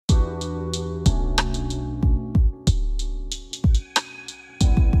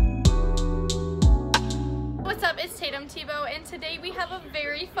Tatum Tebow, and today we have a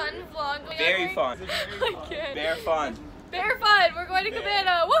very fun vlog. Very fun. Okay. Bear fun. Bear fun. We're going to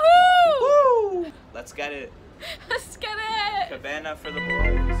Cabana. Woohoo! Woo! Let's get it. Let's get it. Cabana for the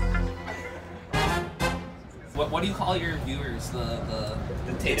boys. What do you call your viewers? The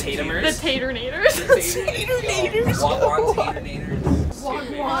Tatumers? The Taternators. The Taternators. Wagwan Taternators.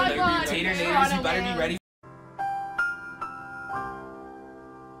 Wagwan Taternators, you better be ready.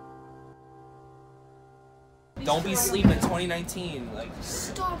 Don't be sleeping 2019. Like,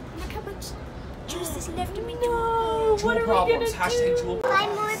 stop. Look how much juice is left in me. No. What are problems. we gonna Hashtag do? jewel Buy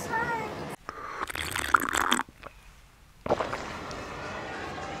problems. more pie.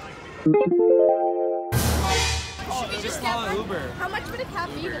 Just call an Uber. How much would a cab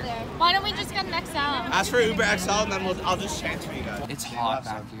be to there? Why don't we just get an XL? Ask for Uber XL and then I'll just transfer you guys. It's hot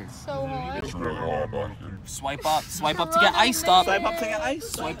back here. So hot. Swipe up to get iced up. Swipe up to get ice.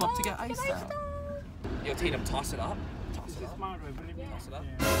 Swipe up to get iced out. Yo, Tatum, toss it up. Toss it up. Toss it up.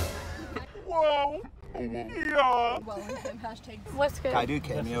 Whoa. Yeah. What's good? Can I do a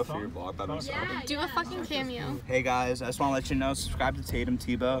cameo for your vlog by myself? Do a fucking cameo. Hey guys, I just want to let you know, subscribe to Tatum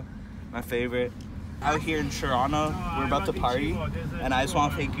Tebow, my favorite. Out here in Toronto, we're about to party, and I just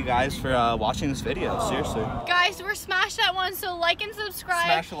want to thank you guys for watching this video, seriously. Guys, we're smashed at one, so like and subscribe.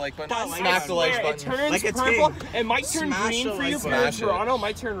 Smash the like button. Smash the like button. It turns Like a purple. ting. It might turn Smash green the for you like for button. Toronto. It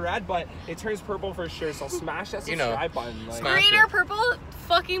might turn red, but it turns purple for sure. So smash that subscribe button. Like. Smash Green or purple,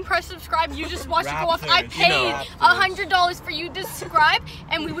 fucking press subscribe. You just watch it go off. I Raptors, paid $100 for you to subscribe,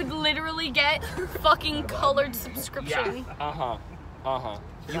 and we would literally get fucking colored subscription.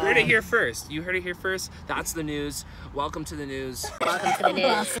 You heard it here first. You heard it here first. That's the news. Welcome to the news. Welcome to the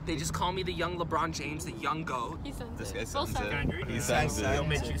news. They just call me the young LeBron James, the young GOAT. He sends This it. guy We'll sends send it. He sends it. He'll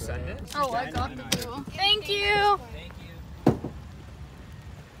make you send it. Oh, I got the deal. Thank you.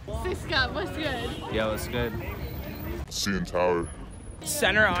 Siska, what's good? Yo, it's good. CN Tower.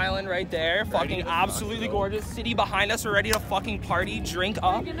 Center Island right there. Fucking absolutely gorgeous. City behind us. We're ready to fucking party, drink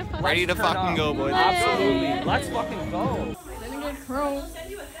up. Ready to fucking go, boys. Absolutely. Let's fucking go.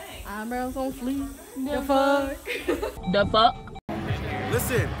 Eyebrows on fleek. The fuck. The fuck.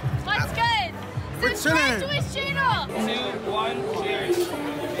 Listen. What's good? Subscribe to his channel. 2, 1, cheers.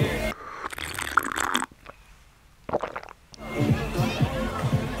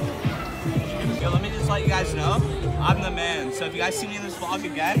 Yo, let me just let you guys know, I'm the man. So if you guys see me in this vlog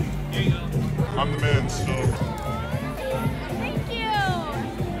again, here you go. I'm the man, so. Thank you.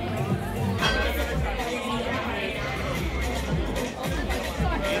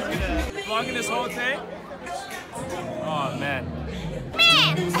 Vlogging this whole thing? Oh man.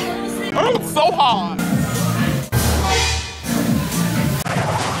 Oh, it's so hot.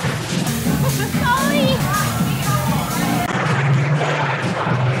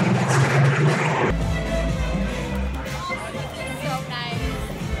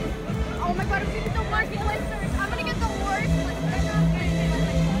 Oh my god, I'm gonna get the worst blisters. I'm gonna get the worst blisters.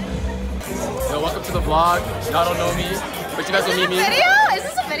 Yo, welcome to the vlog. Y'all don't know me, but you guys will meet me. Is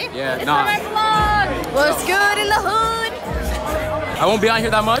this a video? Yeah, it's nah. for my vlog. What's good in the hood? I won't be out here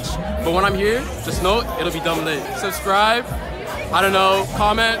that much, but when I'm here, just know it'll be dumb lit. Subscribe, I don't know,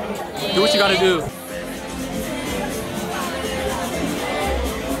 comment, do what you gotta do.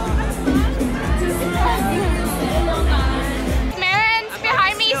 Marin's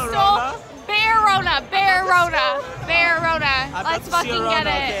behind me stole Bear Rona. Let's fucking get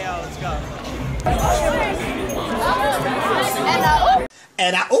it. Let's go.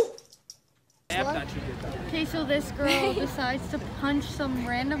 Okay, so this girl decides to punch some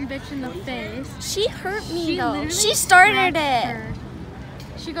random bitch in the face. She hurt me though. literally She started smacked it. her.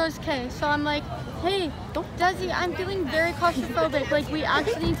 She goes, okay, so I'm like, hey, Desi, I'm feeling very claustrophobic. Like, we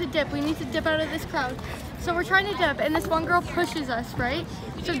actually need to dip. We need to dip out of this crowd. So we're trying to dip, and this one girl pushes us, right?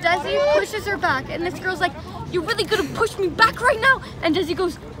 So Desi pushes her back, and this girl's like, you're really gonna push me back right now? And Desi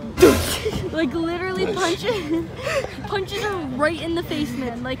goes, like literally punches her right in the face,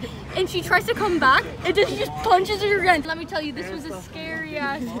 man. Like, and she tries to come back, and then she just punches her again. Let me tell you, this was a scary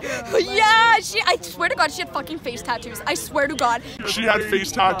ass girl. Yeah, I swear to God, she had fucking face tattoos. I swear to God. She had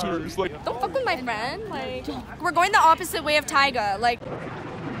face tattoos. Like, Don't fuck with my friend. Like, we're going the opposite way of Tyga. Like,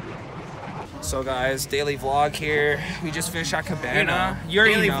 So guys, daily vlog here. We just finished at Cabana. You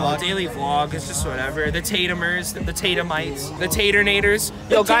already know, daily vlog. It's just whatever. The Tatumers, the Tatumites, the Taternators.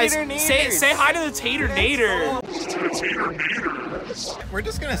 Yo guys, say hi to the Taternator. We're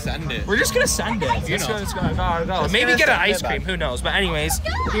just gonna send it. We're just gonna send it. You know, it's gonna go. Maybe get an ice cream. Who knows? But anyways,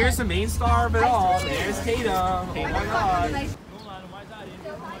 here's the main star of it all. There's Tatum. Oh my God.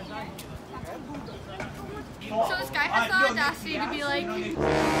 So this guy has the audacity to be like,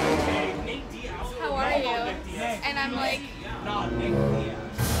 how are you? And I'm like,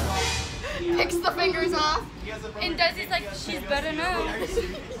 picks the fingers off. And Desi's like, she's better now.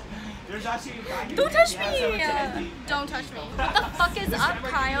 Don't touch me! Don't touch me. What the fuck is up,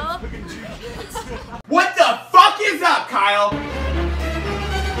 Kyle? What the fuck is up, Kyle?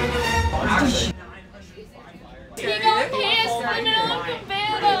 He got pissed in the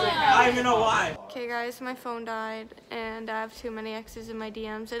cabana. I don't even know why. Okay guys, my phone died and I have too many X's in my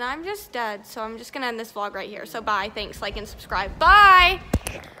DMs and I'm just dead, so I'm just gonna end this vlog right here. So bye, thanks, like and subscribe. Bye!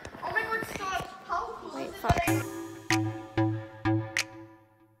 Oh my god, stop! How cool is it?